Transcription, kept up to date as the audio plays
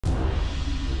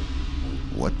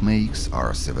What makes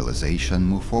our civilization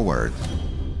move forward?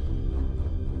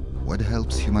 What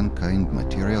helps humankind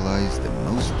materialize the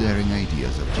most daring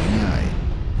ideas of genii?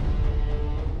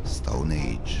 Stone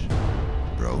Age,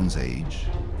 Bronze Age,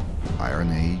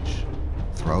 Iron Age.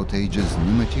 Throughout ages,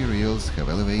 new materials have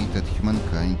elevated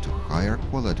humankind to higher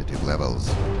qualitative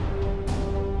levels.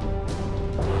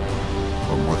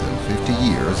 For more than 50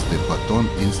 years, the Patton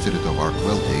Institute of Arc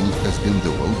Welding has been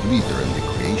the world leader in the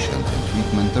creation and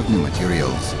treatment of new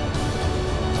materials.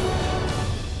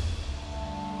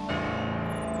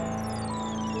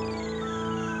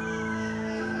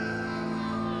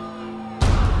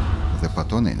 The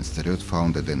Patton Institute,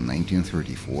 founded in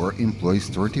 1934, employs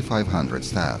 3,500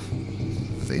 staff.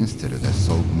 The Institute has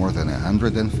sold more than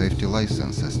 150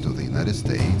 licenses to the United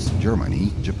States,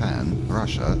 Germany, Japan,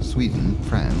 Russia, Sweden,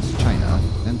 France, China,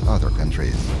 and other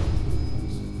countries.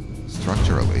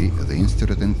 Structurally, the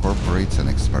Institute incorporates an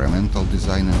experimental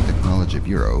design and technology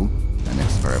bureau, an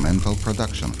experimental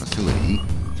production facility,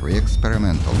 3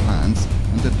 experimental plants,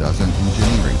 and a dozen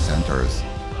engineering centers.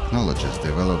 Technologies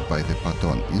developed by the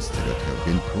Patton Institute have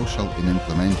been crucial in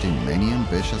implementing many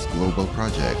ambitious global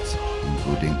projects,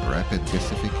 including rapid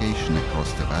gasification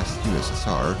across the vast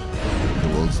USSR, the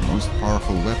world's most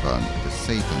powerful weapon, the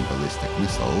Satan ballistic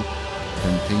missile,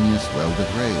 continuous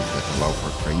welded rails that allow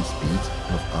for train speeds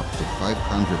of up to 500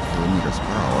 km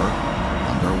per hour,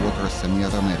 underwater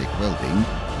semi-automatic welding,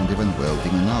 and even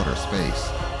welding in outer space.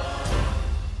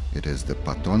 It is the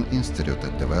Patton Institute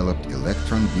that developed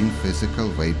electron beam physical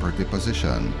vapor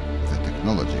deposition, the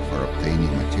technology for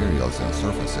obtaining materials and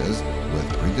surfaces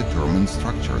with predetermined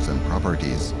structures and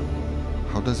properties.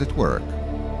 How does it work?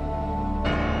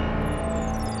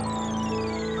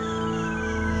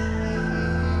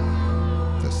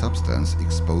 The substance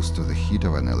exposed to the heat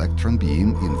of an electron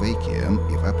beam in vacuum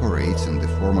evaporates in the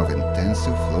form of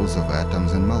intensive flows of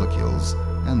atoms and molecules,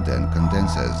 and then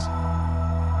condenses.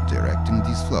 Directing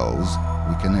these flows,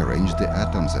 we can arrange the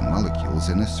atoms and molecules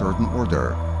in a certain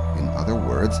order. In other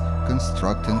words,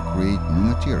 construct and create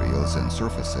new materials and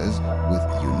surfaces with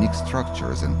unique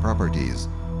structures and properties,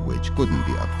 which couldn't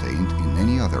be obtained in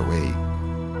any other way.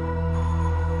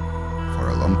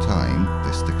 For a long time,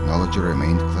 this technology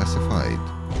remained classified,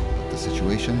 but the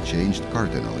situation changed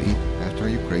cardinally after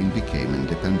Ukraine became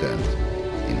independent.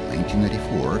 In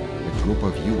 1984, a group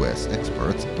of US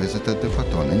experts visited the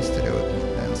Patton Institute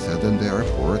and said in their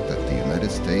report that the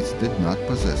United States did not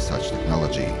possess such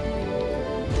technology.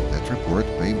 That report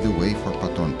paved the way for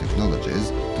Patton technologies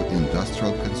to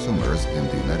industrial consumers in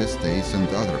the United States and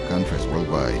other countries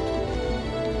worldwide.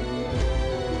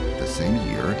 The same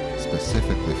year,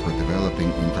 specifically for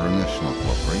developing international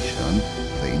cooperation,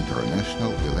 the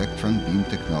International Electron Beam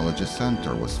Technology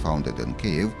Center was founded in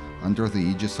Kyiv under the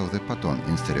aegis of the Patton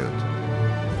Institute.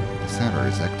 The center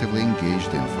is actively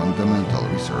engaged in fundamental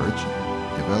research,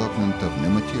 development of new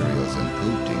materials and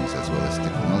coatings as well as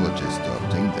technologies to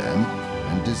obtain them,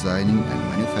 and designing and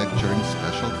manufacturing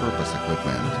special purpose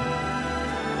equipment.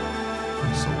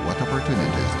 So what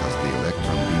opportunities does the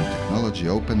electron beam technology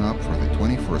open up for the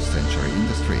 21st century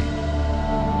industry?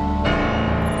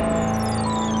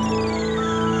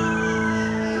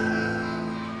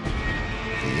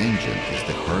 The engine is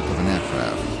the heart of an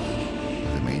aircraft.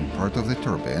 The main part of the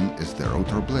turbine is the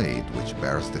rotor blade, which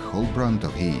bears the whole brunt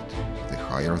of heat. The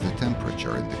higher the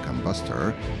temperature in the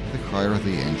combustor, the higher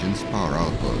the engine's power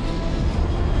output.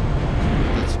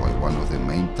 That's why one of the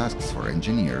main tasks for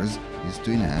engineers is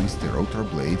to enhance the rotor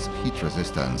blade's heat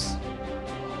resistance.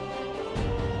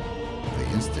 The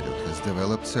Institute has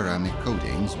developed ceramic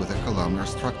coatings with a columnar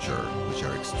structure, which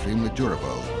are extremely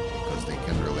durable because they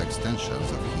can relax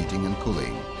tensions of heating and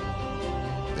cooling.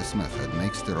 This method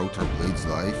makes the rotor blade's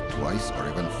life twice or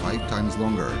even 5 times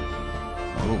longer.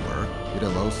 Moreover, it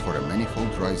allows for a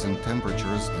manifold rise in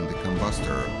temperatures in the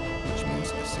combustor, which means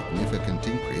a significant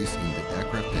increase in the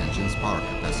aircraft engine's power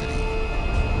capacity.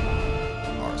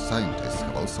 Our scientists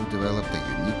have also developed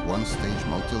a unique one-stage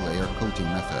multi-layer coating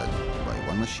method by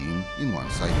one machine in one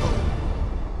cycle.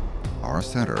 Our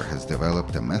center has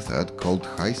developed a method called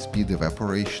high-speed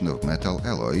evaporation of metal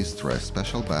alloys through a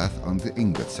special bath on the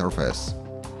ingot surface.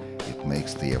 It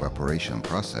makes the evaporation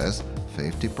process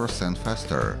 50%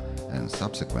 faster and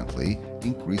subsequently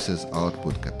increases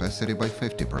output capacity by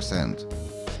 50%.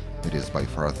 It is by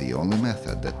far the only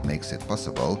method that makes it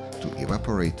possible to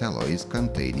evaporate alloys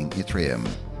containing yttrium.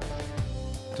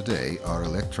 Today, our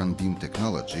electron beam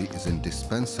technology is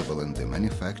indispensable in the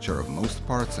manufacture of most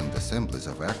parts and assemblies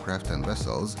of aircraft and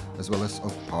vessels, as well as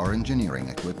of power engineering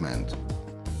equipment.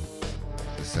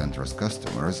 The center's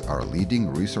customers are leading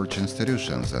research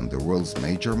institutions and the world's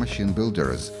major machine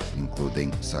builders,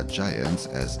 including such giants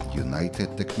as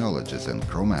United Technologies and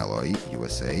Chromalloy,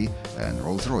 USA, and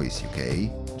Rolls-Royce,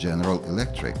 UK, General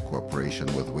Electric, cooperation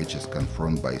with which is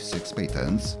confirmed by 6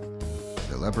 patents,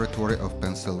 the laboratory of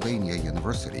Pennsylvania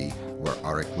University, where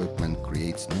our equipment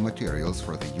creates new materials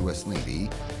for the US Navy,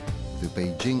 the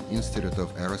Beijing Institute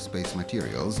of Aerospace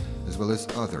Materials, as well as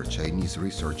other Chinese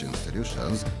research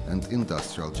institutions and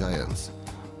industrial giants.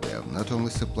 We have not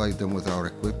only supplied them with our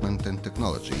equipment and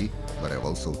technology, but have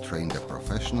also trained a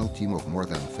professional team of more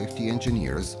than 50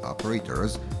 engineers,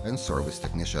 operators, and service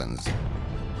technicians.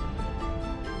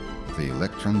 The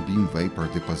electron beam vapor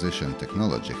deposition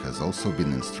technology has also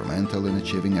been instrumental in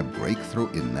achieving a breakthrough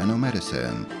in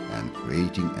nanomedicine and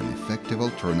creating an effective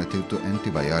alternative to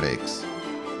antibiotics.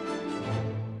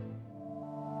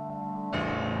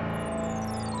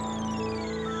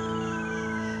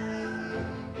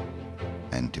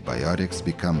 Antibiotics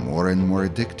become more and more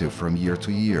addictive from year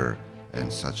to year,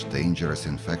 and such dangerous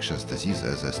infectious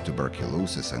diseases as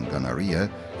tuberculosis and gonorrhea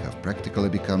have practically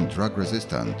become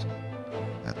drug-resistant.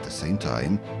 At the same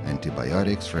time,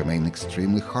 antibiotics remain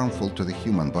extremely harmful to the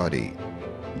human body.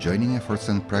 Joining efforts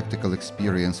and practical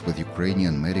experience with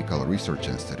Ukrainian medical research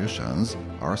institutions,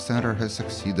 our center has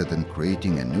succeeded in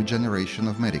creating a new generation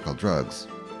of medical drugs.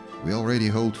 We already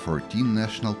hold 14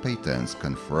 national patents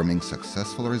confirming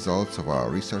successful results of our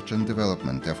research and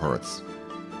development efforts.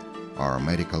 Our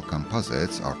medical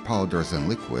composites are powders and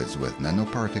liquids with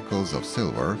nanoparticles of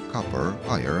silver, copper,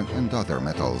 iron, and other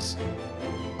metals.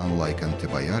 Unlike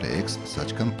antibiotics,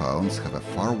 such compounds have a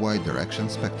far wider action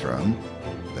spectrum,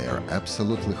 they are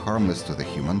absolutely harmless to the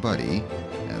human body,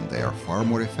 and they are far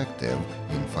more effective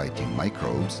in fighting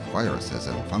microbes, viruses,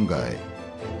 and fungi.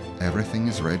 Everything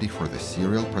is ready for the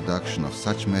serial production of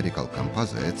such medical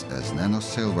composites as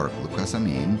nanosilver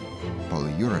glucosamine,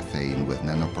 polyurethane with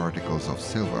nanoparticles of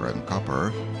silver and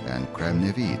copper, and crème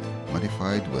nevide,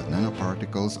 modified with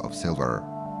nanoparticles of silver.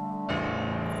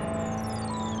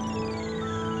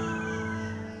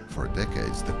 For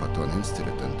decades, the Patton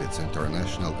Institute and its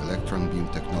International Electron Beam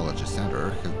Technology Center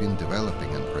have been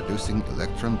developing and producing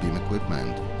electron beam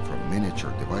equipment, from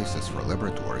miniature devices for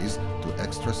laboratories to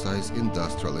extra-size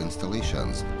industrial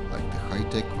installations, like the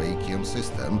high-tech vacuum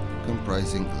system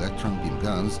comprising electron beam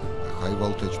guns, a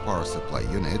high-voltage power supply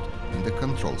unit, and a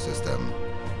control system.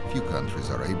 Few countries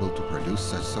are able to produce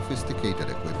such sophisticated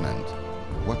equipment.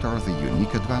 What are the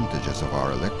unique advantages of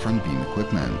our electron beam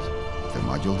equipment? The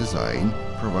module design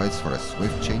provides for a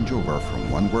swift changeover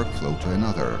from one workflow to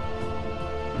another.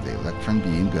 The electron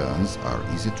beam guns are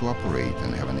easy to operate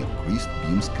and have an increased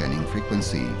beam scanning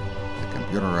frequency. The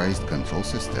computerized control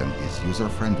system is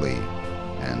user-friendly.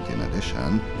 And in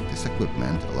addition, this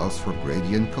equipment allows for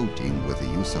gradient coating with the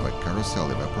use of a carousel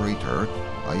evaporator,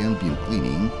 ion beam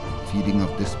cleaning, feeding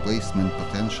of displacement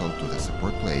potential to the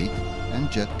support plate,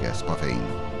 and jet gas puffing.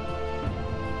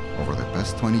 Over the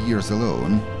past 20 years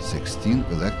alone, 16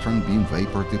 electron beam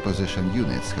vapor deposition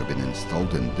units have been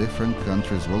installed in different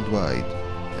countries worldwide,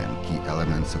 and key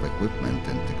elements of equipment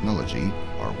and technology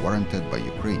are warranted by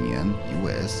Ukrainian,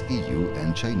 US, EU,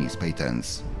 and Chinese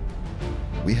patents.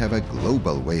 We have a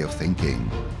global way of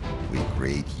thinking. We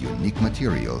create unique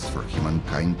materials for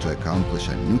humankind to accomplish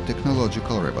a new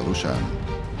technological revolution.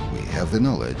 We have the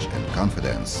knowledge and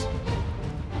confidence.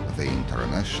 The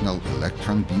International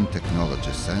Electron Beam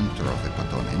Technology Center of the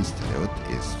Patton Institute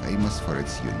is famous for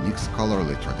its unique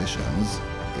scholarly traditions,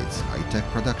 its high-tech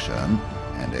production,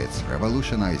 and its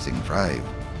revolutionizing drive.